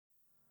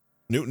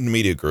Newton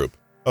Media Group,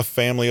 a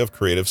family of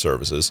creative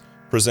services,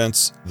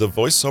 presents the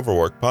Voice Over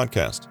Work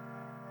podcast.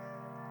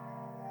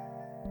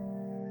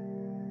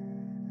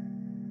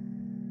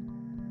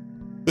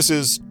 This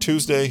is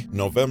Tuesday,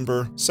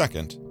 November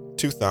 2nd,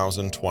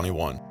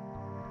 2021.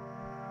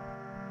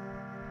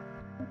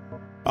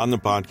 On the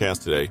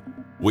podcast today,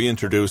 we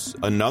introduce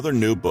another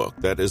new book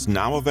that is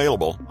now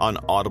available on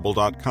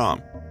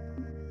Audible.com.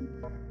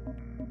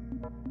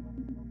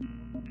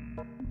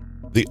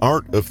 The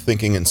Art of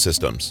Thinking in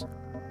Systems,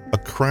 a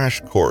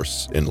crash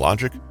course in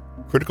logic,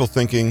 critical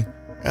thinking,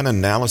 and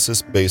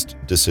analysis-based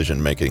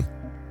decision-making.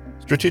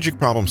 Strategic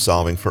problem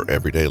solving for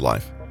everyday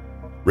life.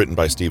 Written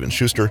by Stephen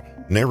Schuster,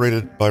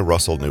 narrated by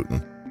Russell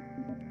Newton.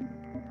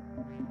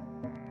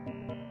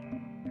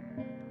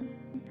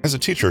 As a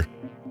teacher,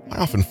 I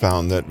often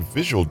found that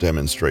visual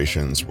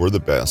demonstrations were the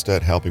best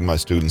at helping my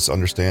students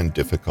understand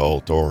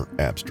difficult or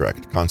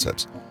abstract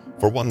concepts.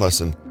 For one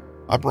lesson,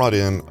 I brought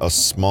in a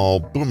small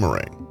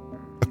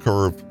boomerang, a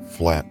curved,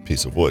 flat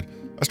piece of wood.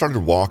 I started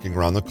walking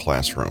around the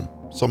classroom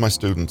so my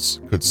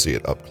students could see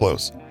it up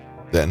close.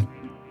 Then,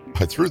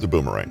 I threw the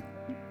boomerang.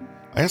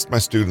 I asked my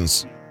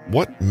students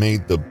what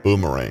made the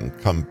boomerang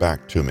come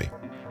back to me.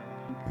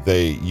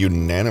 They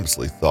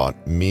unanimously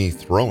thought me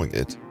throwing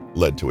it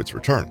led to its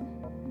return.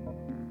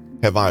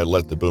 Had I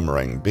let the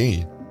boomerang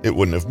be, it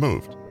wouldn't have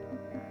moved.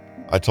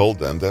 I told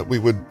them that we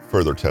would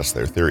further test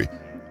their theory.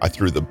 I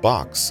threw the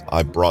box.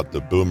 I brought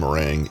the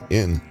boomerang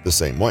in the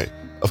same way.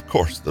 Of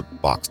course, the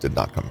box did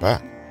not come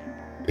back.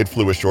 It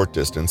flew a short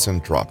distance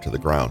and dropped to the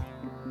ground.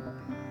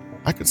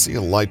 I could see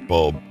a light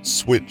bulb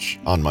switch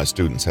on my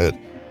student's head.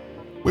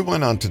 We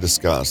went on to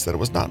discuss that it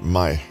was not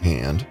my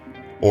hand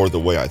or the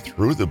way I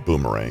threw the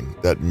boomerang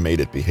that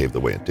made it behave the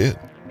way it did.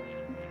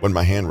 When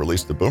my hand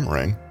released the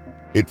boomerang,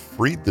 it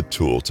freed the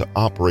tool to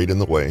operate in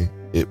the way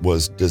it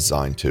was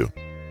designed to.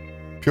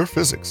 Pure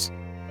physics,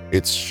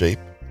 its shape,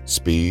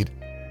 speed,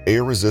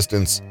 air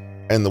resistance,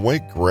 and the way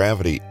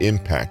gravity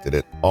impacted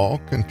it all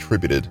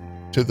contributed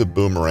to the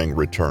boomerang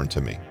return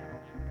to me.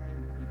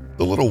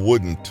 The little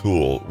wooden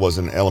tool was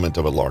an element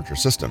of a larger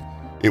system.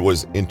 It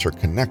was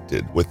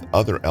interconnected with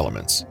other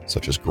elements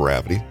such as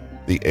gravity,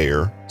 the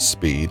air,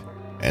 speed,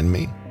 and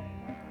me.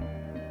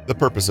 The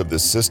purpose of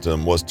this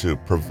system was to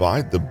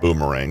provide the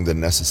boomerang the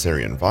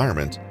necessary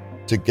environment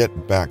to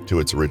get back to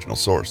its original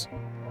source.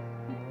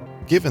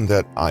 Given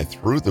that I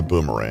threw the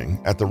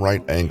boomerang at the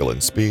right angle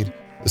and speed,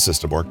 the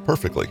system worked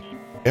perfectly.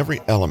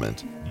 Every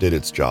element did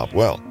its job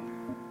well.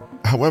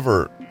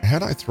 However,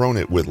 had I thrown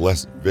it with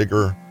less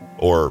vigor,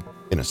 or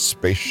in a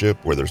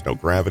spaceship where there's no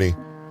gravity,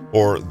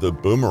 or the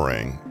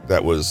boomerang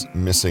that was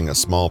missing a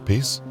small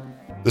piece,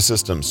 the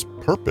system's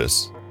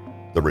purpose,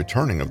 the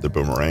returning of the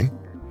boomerang,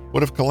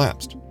 would have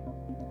collapsed.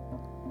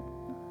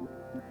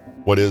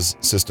 What is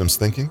systems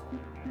thinking?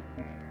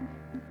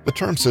 The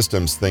term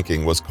systems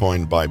thinking was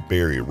coined by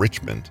Barry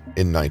Richmond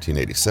in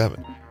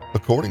 1987.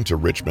 According to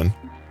Richmond,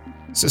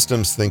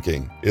 systems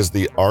thinking is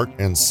the art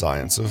and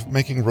science of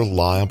making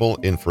reliable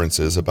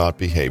inferences about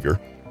behavior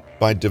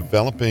by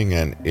developing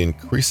an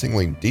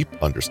increasingly deep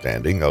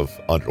understanding of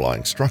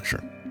underlying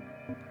structure.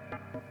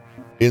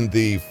 In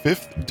the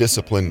Fifth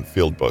Discipline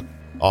Fieldbook,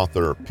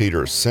 author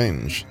Peter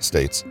Senge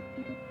states,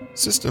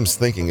 "Systems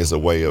thinking is a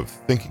way of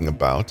thinking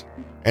about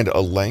and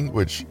a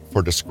language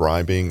for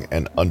describing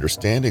and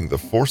understanding the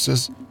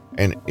forces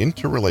and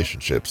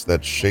interrelationships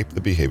that shape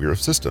the behavior of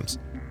systems.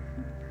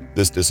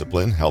 This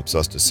discipline helps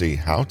us to see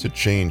how to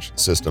change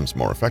systems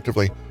more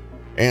effectively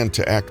and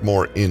to act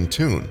more in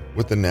tune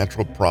with the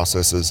natural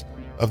processes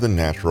of the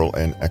natural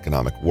and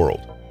economic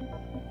world."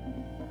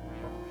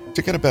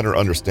 To get a better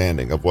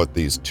understanding of what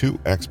these two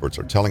experts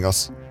are telling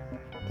us,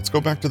 let's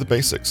go back to the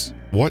basics.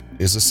 What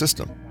is a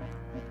system?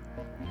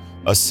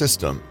 A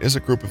system is a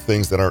group of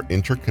things that are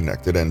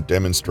interconnected and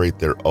demonstrate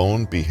their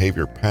own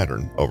behavior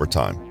pattern over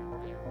time.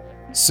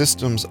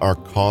 Systems are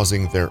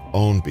causing their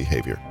own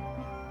behavior.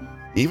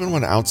 Even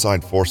when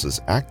outside forces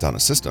act on a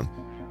system,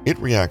 it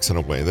reacts in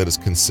a way that is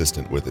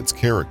consistent with its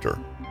character,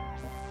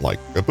 like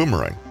a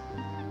boomerang.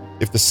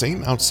 If the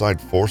same outside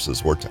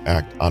forces were to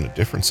act on a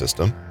different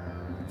system,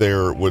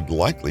 there would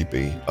likely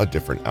be a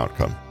different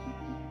outcome.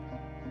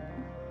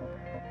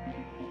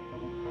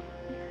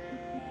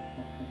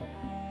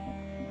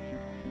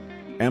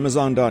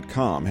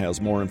 Amazon.com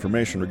has more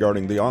information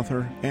regarding the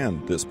author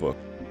and this book.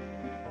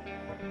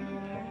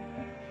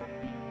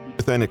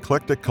 With an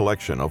eclectic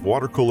collection of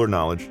water cooler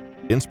knowledge,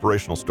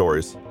 inspirational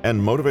stories, and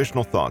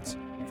motivational thoughts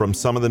from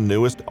some of the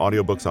newest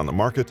audiobooks on the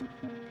market,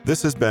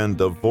 this has been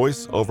the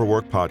Voice Over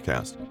Work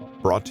podcast,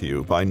 brought to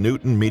you by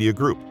Newton Media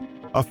Group,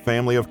 a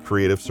family of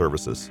creative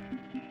services.